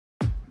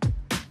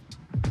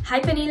Hi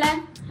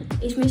Pernille,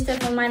 ich möchte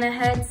von meinem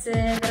Herz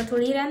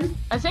gratulieren.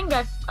 I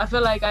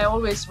feel like I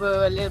always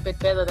were a little bit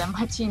better than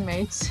my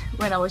teammates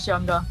when I was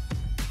younger.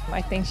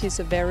 I think she's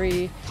a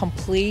very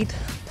complete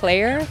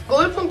player.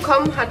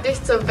 Goal.com hat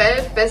dich zur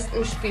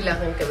weltbesten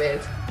Spielerin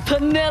gewählt.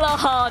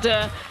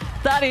 Pernillaharder,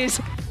 that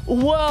is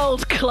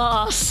world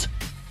class.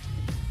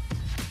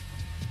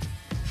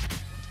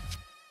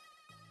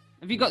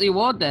 Have you got the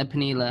award there,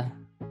 Pernille?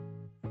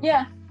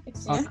 Yeah,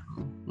 it's here.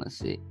 Oh, let's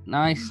see.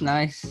 Nice.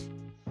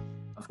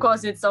 Of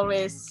course, it's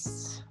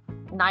always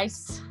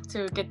nice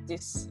to get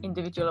these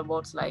individual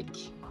awards. Like,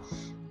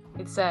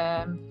 it's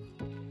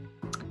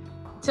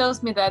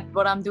tells me that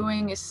what I'm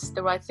doing is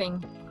the right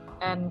thing,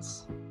 and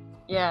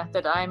yeah,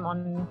 that I'm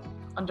on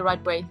the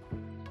right way.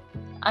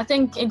 I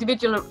think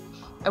individual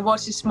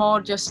awards is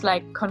more just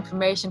like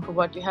confirmation for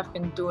what you have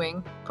been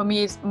doing. For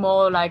me, it's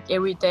more like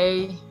every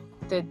day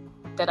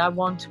that I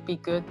want to be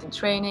good in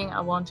training,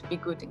 I want to be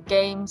good in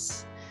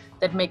games.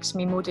 That makes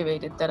me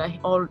motivated, that I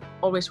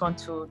always want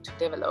to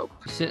develop.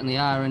 You certainly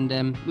are, and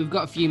we've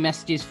got a few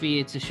messages for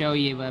you to show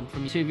you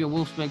from two of your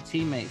Wolfsburg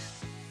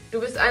teammates. Du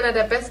bist einer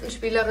der besten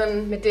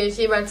Spielerinnen, mit denen ich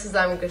jemals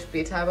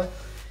zusammengespielt habe.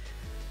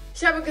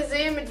 Ich habe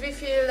gesehen, mit wie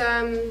viel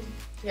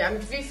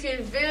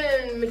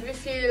Willen, mit wie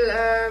viel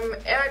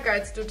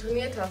Ehrgeiz du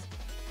trainiert hast.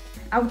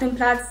 Auf dem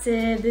Platz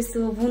bist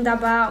du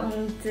wunderbar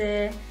und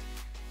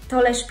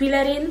tolle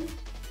Spielerin.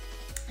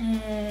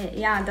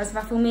 Ja, das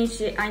war für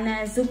mich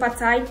eine super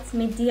Zeit,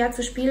 mit dir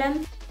zu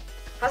spielen.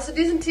 Hast du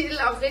diesen Titel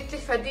auch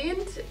wirklich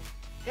verdient?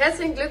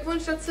 Herzlichen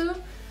Glückwunsch dazu.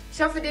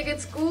 Ich hoffe, dir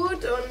geht's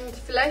gut und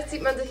vielleicht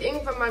sieht man sich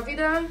irgendwann mal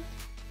wieder.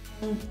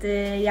 Und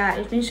ja,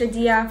 ich wünsche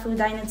dir für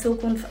deine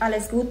Zukunft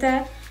alles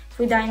Gute,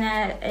 für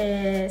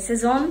deine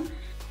Saison.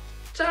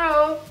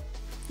 Ciao!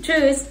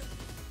 Tschüss!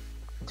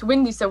 To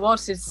win these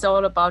awards, it's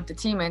all about the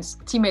teammates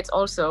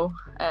also.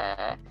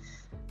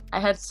 I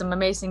had some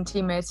amazing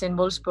teammates in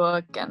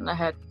Wolfsburg and I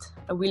had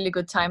a really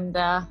good time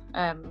there.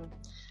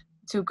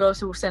 Two girls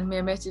who sent me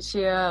a message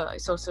here,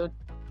 it's also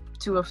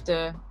two of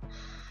the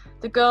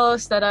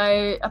girls that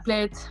I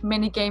played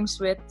many games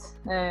with,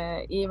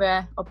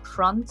 Eva up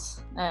front.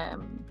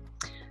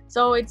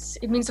 So it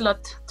means a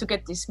lot to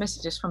get these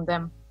messages from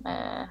them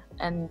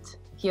and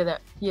hear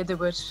the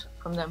words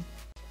from them.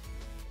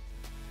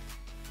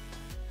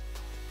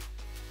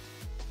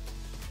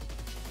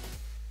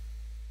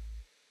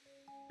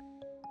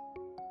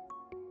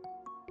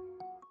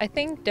 I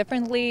think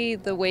definitely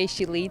the way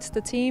she leads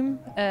the team.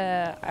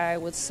 I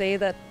would say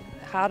that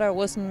Harder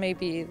wasn't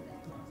maybe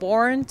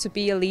born to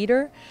be a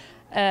leader,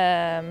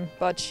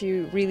 but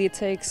she really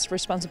takes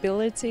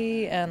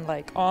responsibility and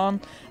like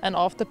on and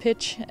off the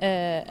pitch,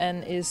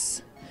 and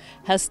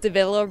has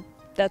developed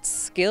that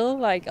skill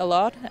like a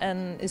lot,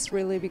 and is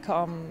really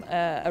become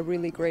a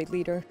really great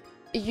leader.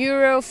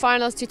 Euro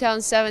Finals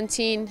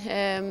 2017.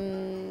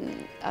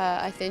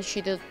 I think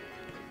she did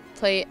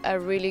play a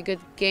really good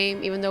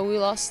game, even though we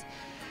lost.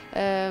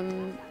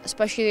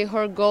 Especially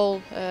her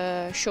goal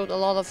showed a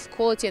lot of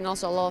quality and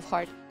also a lot of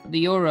heart.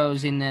 The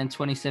Euros in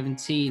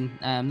 2017,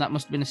 that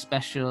must have been a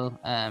special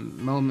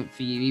moment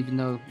for you, even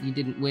though you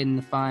didn't win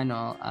the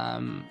final.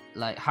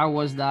 Like, how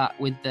was that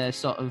with the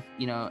sort of,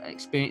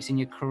 experience in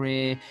your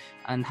career,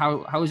 and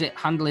how was it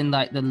handling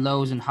like the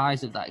lows and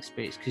highs of that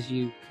experience? Because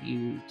you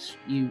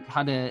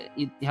had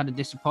a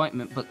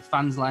disappointment, but the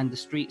fans lined the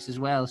streets as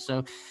well.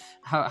 So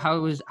how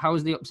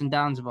was the ups and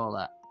downs of all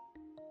that?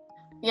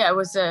 Yeah, it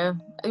was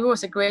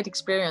a great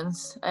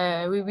experience.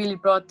 We really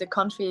brought the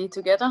country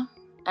together,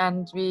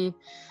 and we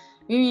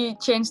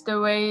changed the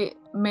way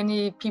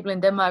many people in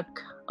Denmark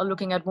are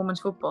looking at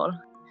women's football.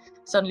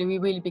 Suddenly, we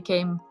really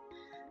became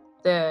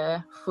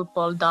the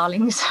football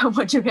darlings,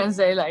 what you can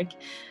say, like.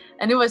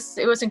 And it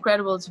was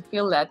incredible to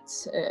feel that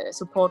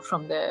support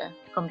from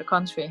the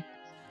country,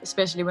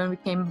 especially when we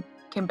came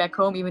back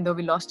home. Even though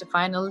we lost the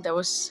final, there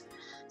was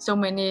so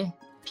many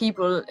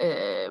people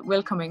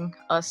welcoming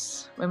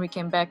us when we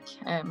came back.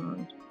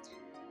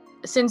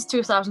 Since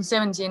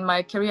 2017,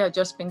 my career has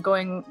just been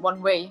going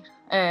one way,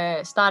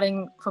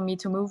 starting for me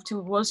to move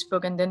to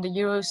Wolfsburg, and then the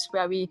Euros,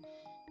 where we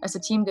as a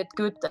team did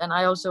good, and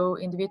I also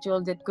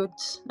individual did good.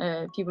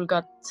 People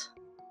got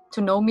to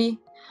know me,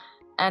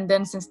 and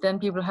then since then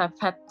people have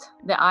had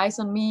their eyes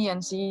on me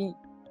and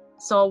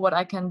saw what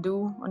I can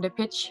do on the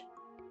pitch.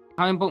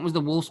 How important was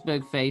the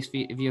Wolfsburg phase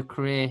of your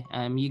career?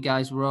 You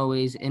guys were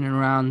always in and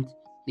around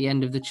the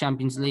end of the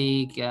Champions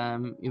League, a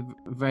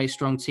very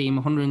strong team,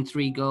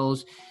 103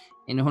 goals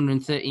in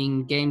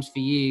 113 games for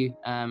you.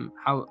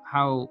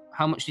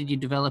 How much did you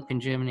develop in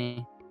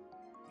Germany?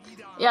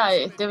 Yeah,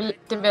 I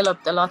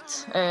developed a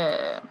lot.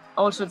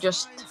 Also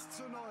just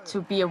to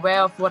be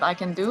aware of what I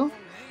can do,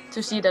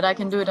 to see that I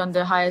can do it on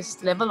the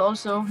highest level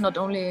also, not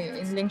only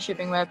in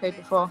Linköping where I played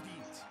before.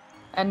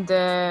 And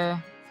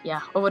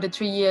yeah, over the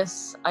 3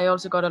 years, I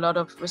also got a lot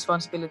of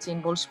responsibility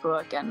in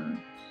Wolfsburg, and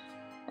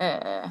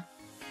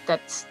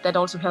that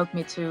also helped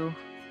me to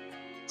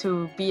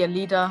be a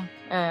leader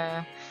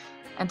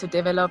and to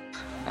develop,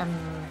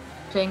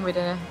 playing with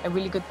a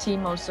really good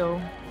team also,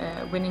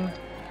 winning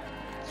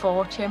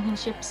 4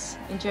 championships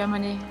in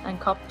Germany and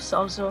cups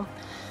also.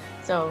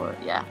 So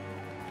yeah,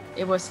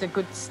 it was a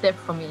good step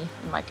for me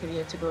in my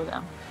career to go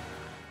there.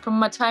 From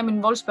my time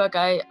in Wolfsburg,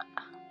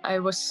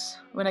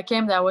 when I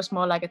came there, I was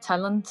more like a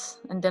talent,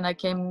 and then I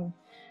came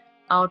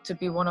out to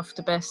be one of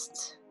the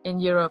best in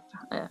Europe.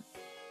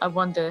 I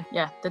won the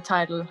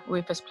title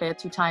UEFA's player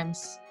 2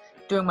 times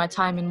during my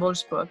time in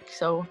Wolfsburg.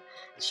 So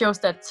it shows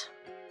that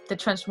the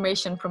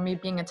transformation from me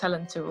being a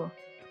talent to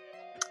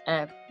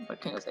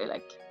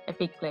like a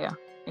big player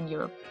in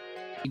Europe.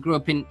 You grew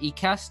up in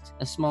Ikast,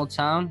 a small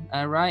town,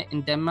 right,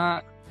 in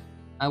Denmark.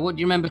 What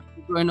do you remember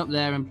growing up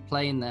there and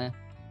playing there?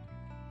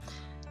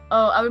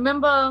 Oh, I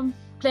remember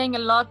playing a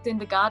lot in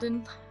the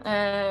garden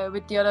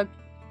with the other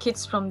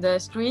kids from the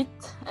street,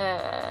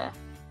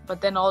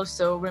 but then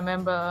also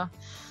remember,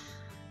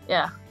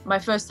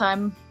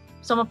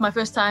 some of my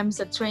first times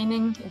at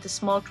training in the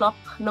small club,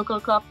 local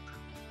club.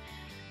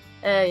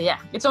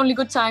 It's only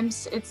good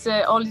times. It's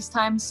all these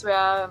times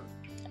where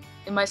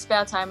in my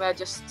spare time I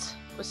just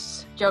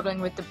was juggling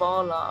with the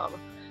ball or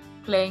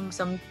playing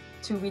some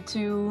 2v2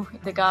 in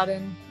the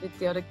garden with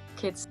the other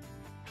kids.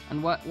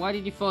 And why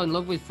did you fall in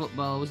love with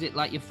football? Was it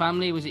like your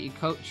family? Was it your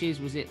coaches?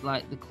 Was it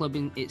like the club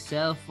in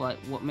itself? Like,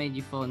 what made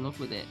you fall in love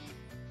with it?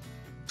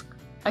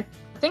 I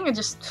think I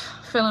just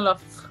fell in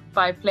love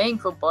by playing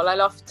football. I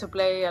love to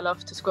play, I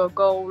love to score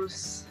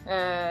goals,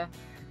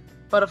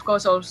 but of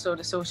course also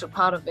the social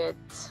part of it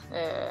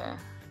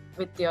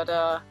with the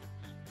other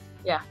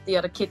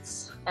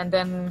kids. And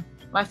then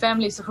my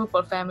family is a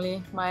football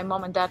family. My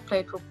mom and dad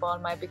played football,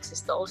 my big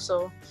sister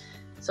also.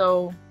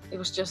 So it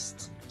was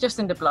just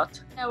in the blood.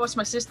 I watched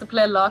my sister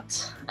play a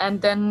lot,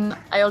 and then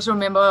I also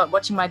remember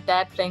watching my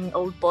dad playing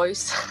old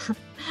boys.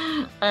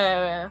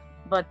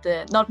 But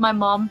not my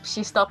mom.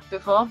 She stopped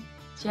before.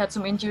 She had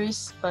some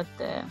injuries, but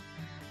there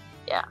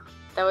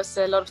was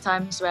a lot of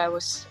times where I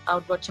was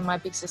out watching my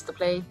big sister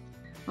play.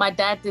 My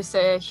dad is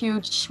a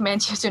huge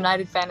Manchester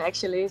United fan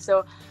actually,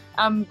 so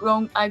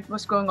I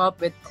was growing up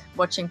with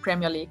watching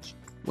Premier League.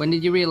 When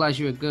did you realize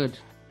you were good?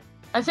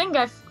 I think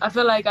I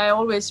feel like I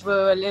always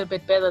were a little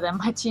bit better than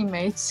my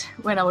teammates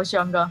when I was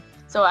younger.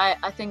 So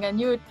I think I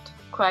knew it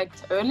quite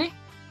early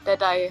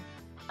that I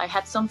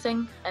had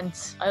something, and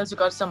I also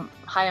got some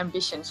high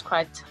ambitions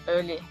quite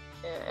early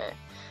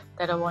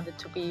that I wanted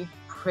to be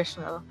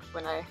professional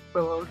when I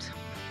grew old.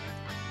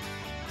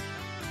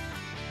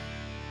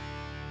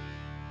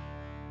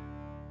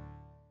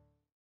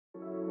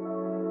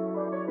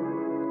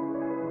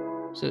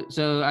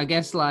 So I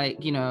guess,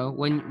 like, you know,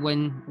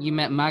 when you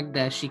met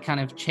Magda, she kind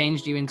of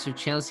changed you into a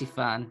Chelsea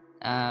fan.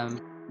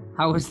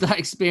 How was that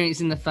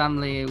experience in the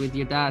family with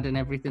your dad and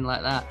everything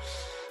like that?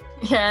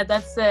 Yeah,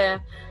 that's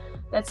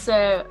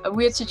a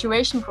weird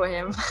situation for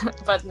him.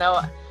 But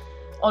no,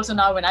 also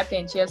now when I play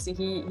in Chelsea,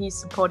 he's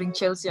supporting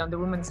Chelsea on the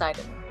women's side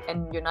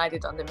and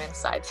United on the men's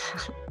side.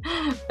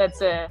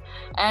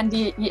 And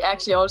he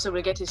actually also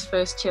will get his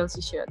first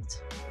Chelsea shirt.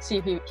 See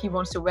if he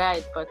wants to wear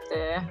it, but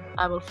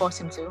I will force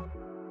him to.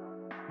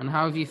 And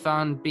how have you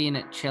found being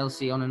at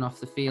Chelsea on and off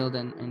the field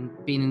and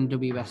being in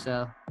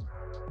WSL?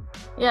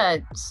 Yeah,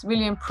 it's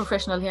really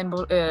professional here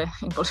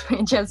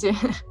in Chelsea.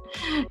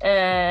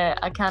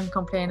 I can't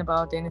complain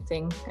about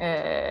anything.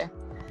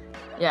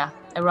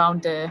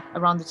 Around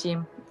the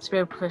team, it's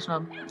very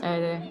professional,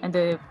 and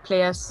the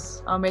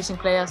players are amazing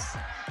players.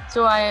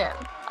 So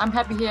I'm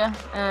happy here,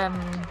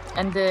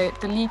 and the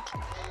league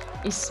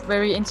is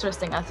very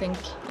interesting. I think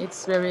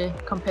it's very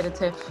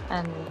competitive,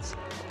 and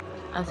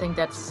I think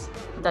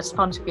that's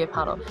fun to be a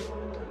part of.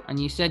 And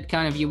you said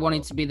kind of you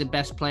wanted to be the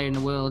best player in the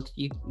world.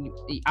 You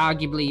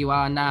arguably you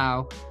are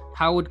now.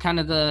 How would kind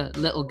of the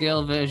little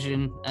girl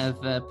version of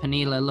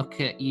Pernille look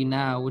at you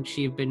now? Would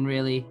she have been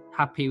really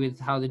happy with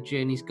how the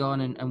journey's gone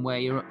and where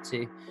you're up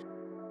to?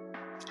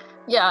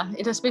 Yeah,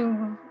 it has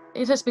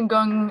been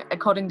going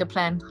according to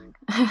plan,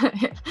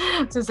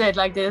 to say it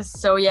like this.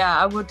 So yeah,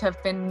 I would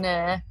have been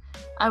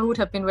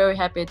very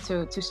happy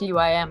to see who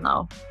I am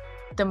now.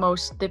 The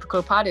most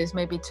difficult part is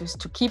maybe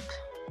to keep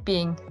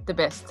being the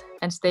best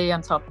and stay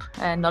on top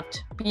and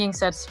not being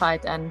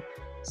satisfied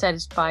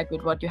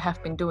with what you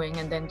have been doing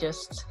and then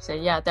just say,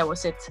 yeah, that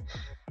was it.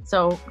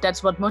 So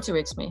that's what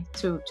motivates me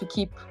to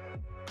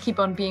keep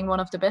on being one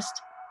of the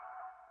best.